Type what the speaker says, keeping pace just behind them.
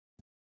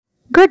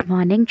Good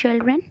morning,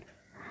 children.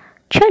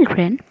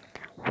 Children,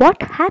 what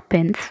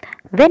happens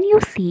when you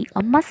see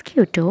a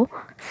mosquito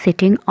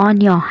sitting on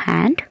your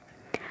hand?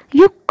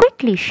 You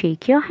quickly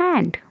shake your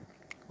hand.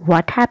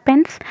 What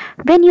happens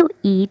when you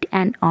eat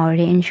an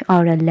orange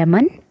or a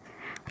lemon?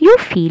 You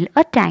feel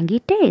a tangy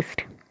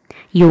taste.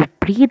 You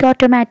breathe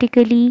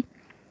automatically.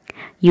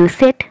 You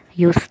sit,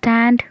 you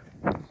stand.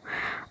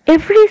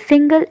 Every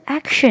single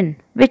action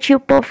which you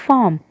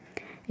perform,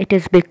 it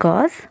is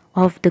because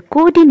of the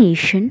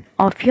coordination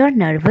of your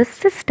nervous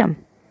system.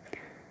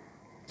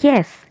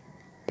 Yes,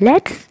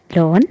 let's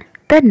learn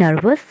the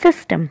nervous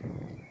system.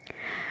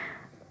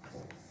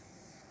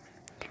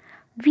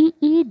 We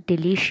eat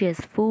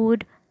delicious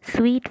food,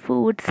 sweet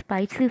food,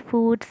 spicy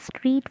food,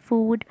 street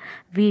food.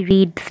 We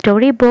read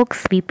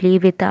storybooks, we play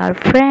with our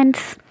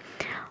friends.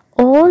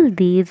 All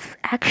these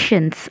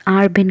actions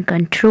are being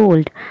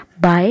controlled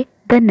by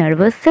the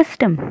nervous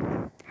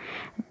system.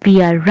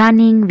 We are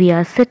running, we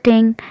are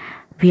sitting,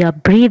 we are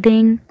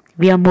breathing,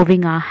 we are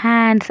moving our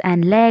hands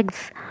and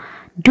legs.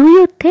 Do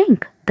you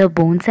think the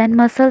bones and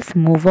muscles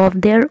move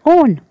of their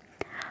own?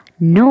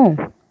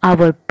 No,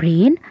 our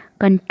brain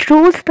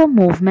controls the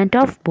movement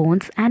of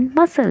bones and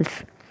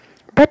muscles.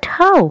 But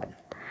how?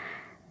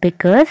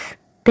 Because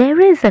there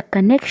is a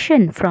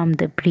connection from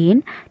the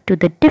brain to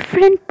the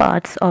different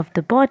parts of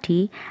the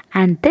body,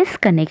 and this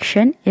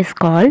connection is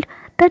called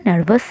the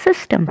nervous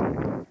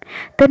system.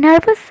 The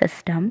nervous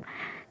system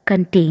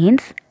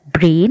contains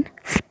brain,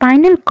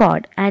 spinal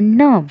cord, and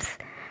nerves,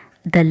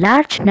 the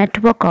large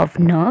network of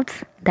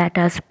nerves that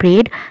are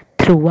spread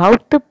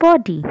throughout the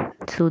body.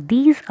 So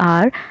these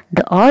are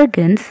the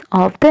organs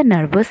of the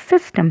nervous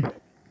system.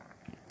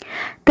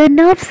 The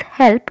nerves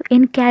help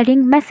in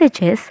carrying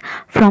messages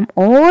from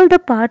all the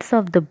parts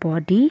of the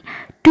body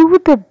to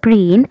the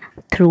brain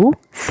through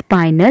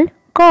spinal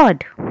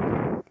cord.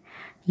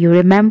 You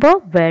remember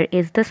where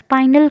is the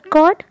spinal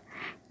cord?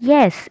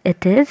 Yes,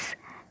 it is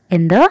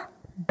in the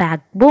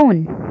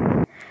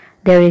backbone.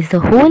 There is a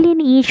hole in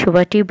each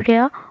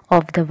vertebra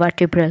of the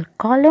vertebral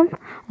column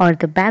or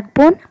the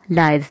backbone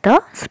lies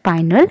the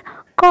spinal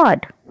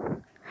cord.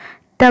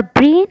 The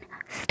brain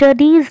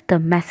studies the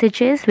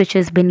messages which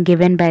has been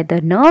given by the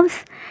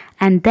nerves,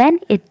 and then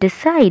it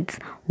decides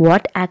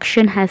what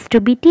action has to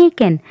be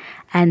taken,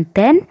 and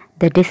then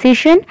the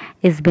decision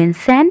is being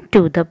sent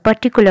to the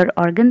particular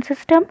organ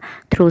system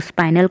through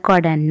spinal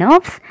cord and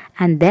nerves,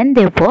 and then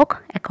they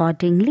work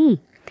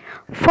accordingly.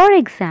 For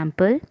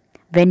example,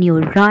 when you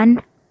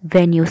run,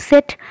 when you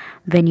sit,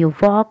 when you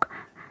walk,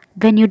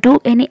 when you do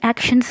any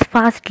actions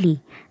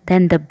fastly,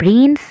 then the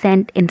brain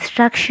sends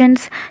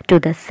instructions to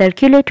the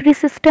circulatory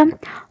system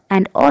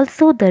and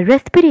also the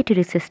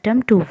respiratory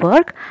system to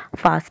work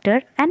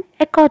faster and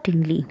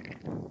accordingly.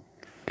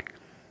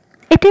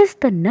 It is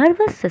the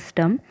nervous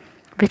system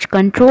which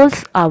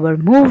controls our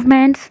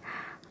movements,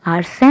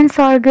 our sense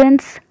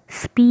organs,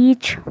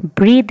 speech,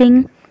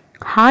 breathing,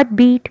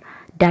 heartbeat,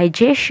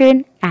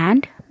 digestion,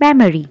 and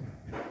memory.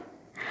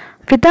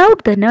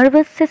 Without the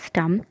nervous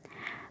system,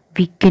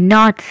 we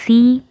cannot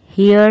see,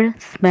 hear,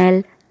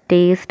 smell,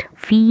 taste,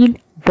 feel,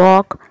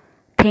 walk,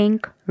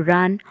 think,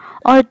 run,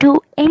 or do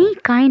any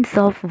kinds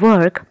of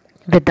work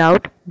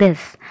without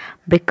this,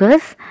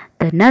 because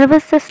the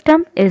nervous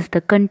system is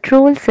the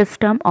control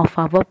system of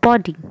our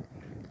body.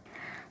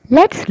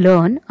 Let's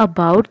learn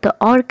about the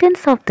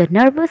organs of the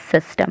nervous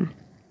system.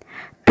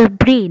 The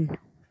brain.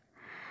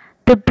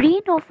 The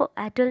brain of an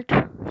adult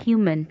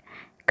human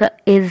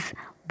is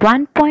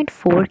 1.4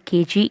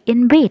 kg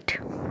in weight.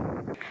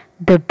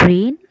 The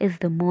brain is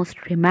the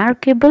most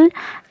remarkable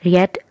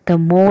yet the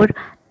more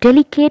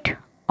delicate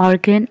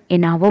organ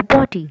in our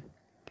body.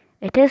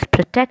 It is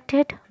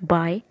protected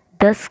by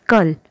the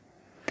skull.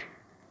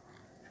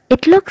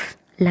 It looks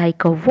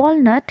like a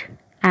walnut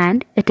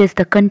and it is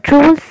the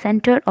control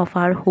center of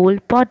our whole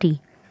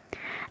body.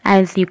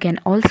 As you can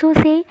also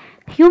say,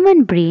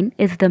 human brain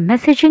is the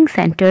messaging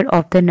center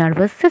of the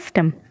nervous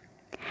system.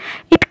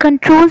 It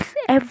controls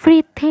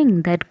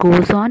everything that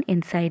goes on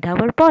inside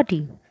our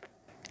body.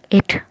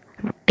 It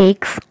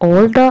takes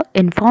all the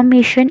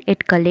information,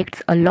 it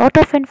collects a lot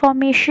of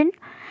information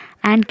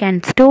and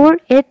can store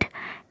it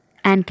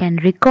and can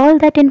recall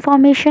that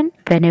information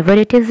whenever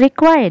it is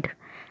required.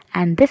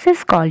 And this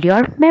is called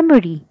your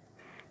memory.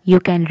 You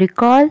can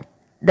recall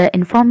the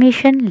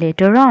information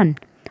later on.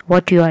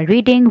 What you are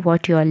reading,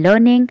 what you are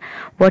learning,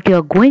 what you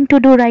are going to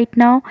do right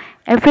now,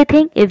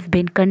 everything is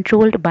being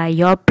controlled by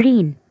your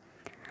brain.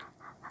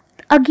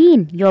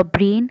 Again, your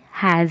brain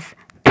has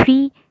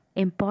three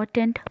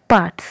important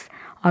parts,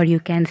 or you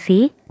can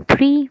say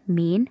three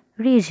main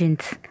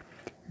regions: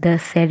 the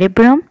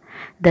cerebrum,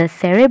 the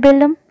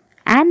cerebellum,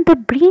 and the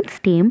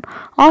brainstem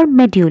or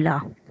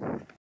medulla.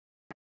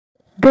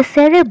 The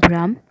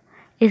cerebrum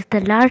is the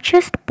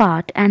largest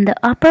part and the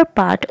upper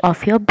part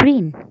of your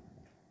brain.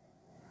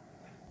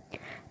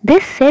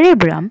 This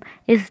cerebrum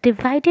is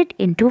divided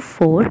into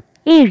 4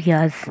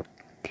 areas.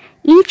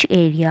 Each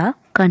area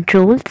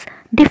controls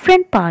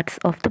different parts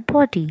of the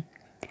body.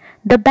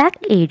 The back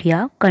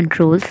area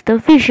controls the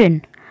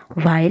vision,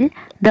 while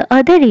the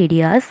other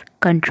areas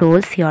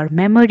controls your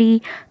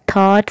memory,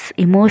 thoughts,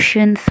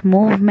 emotions,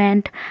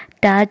 movement,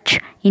 touch,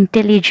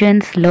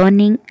 intelligence,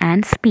 learning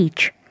and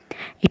speech.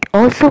 It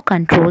also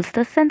controls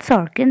the sense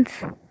organs.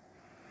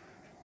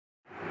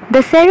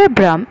 The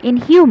cerebrum in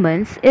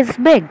humans is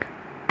big,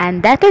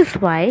 and that is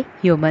why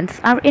humans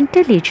are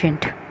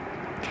intelligent.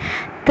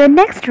 The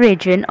next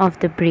region of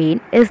the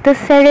brain is the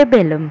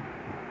cerebellum.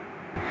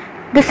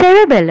 The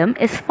cerebellum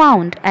is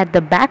found at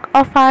the back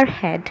of our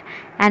head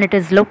and it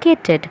is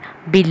located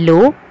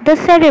below the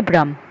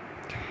cerebrum.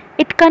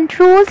 It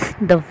controls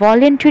the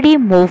voluntary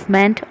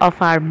movement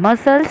of our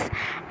muscles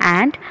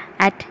and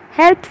it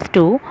helps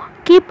to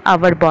keep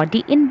our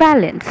body in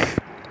balance.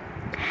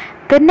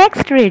 The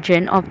next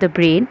region of the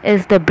brain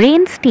is the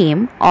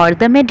brainstem or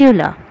the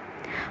medulla.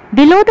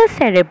 Below the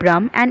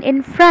cerebrum and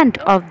in front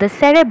of the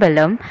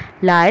cerebellum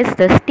lies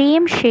the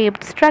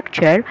stem-shaped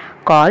structure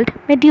called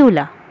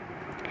medulla.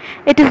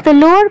 It is the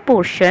lower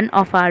portion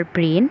of our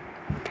brain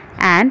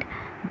and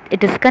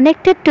it is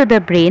connected to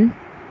the brain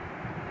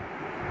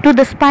to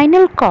the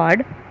spinal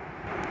cord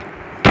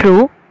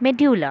through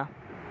medulla.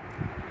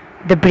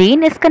 The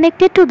brain is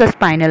connected to the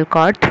spinal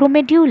cord through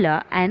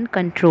medulla and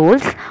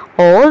controls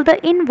all the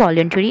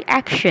involuntary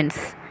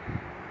actions.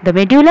 The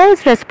medulla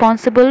is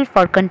responsible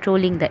for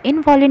controlling the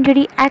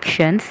involuntary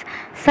actions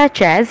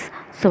such as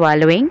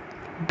swallowing,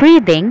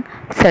 breathing,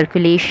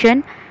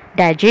 circulation,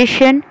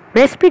 digestion,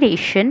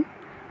 respiration,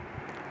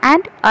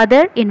 and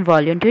other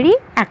involuntary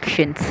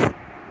actions.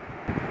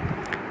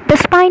 The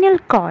spinal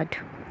cord.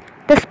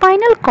 The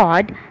spinal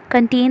cord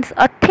contains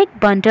a thick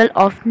bundle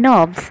of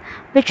nerves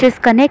which is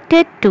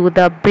connected to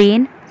the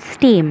brain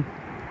stem.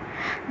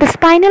 The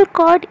spinal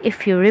cord,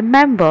 if you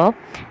remember,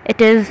 it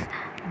is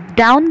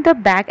down the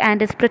back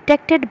and is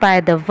protected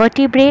by the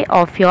vertebrae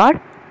of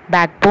your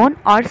backbone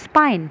or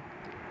spine.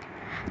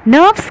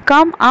 Nerves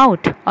come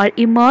out or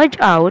emerge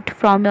out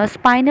from your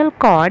spinal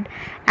cord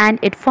and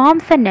it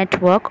forms a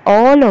network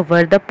all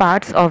over the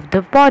parts of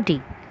the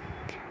body.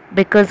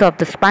 Because of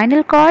the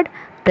spinal cord,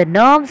 the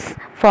nerves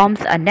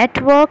forms a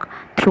network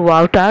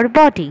throughout our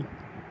body.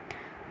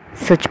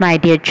 So my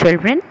dear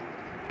children,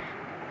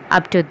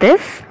 up to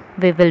this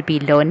we will be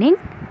learning.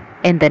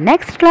 In the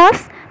next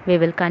class, we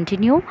will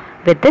continue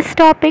with this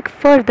topic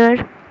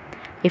further.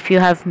 If you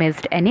have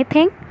missed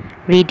anything,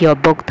 read your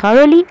book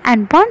thoroughly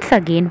and once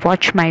again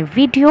watch my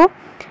video.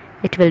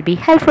 It will be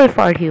helpful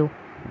for you.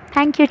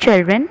 Thank you,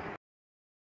 children.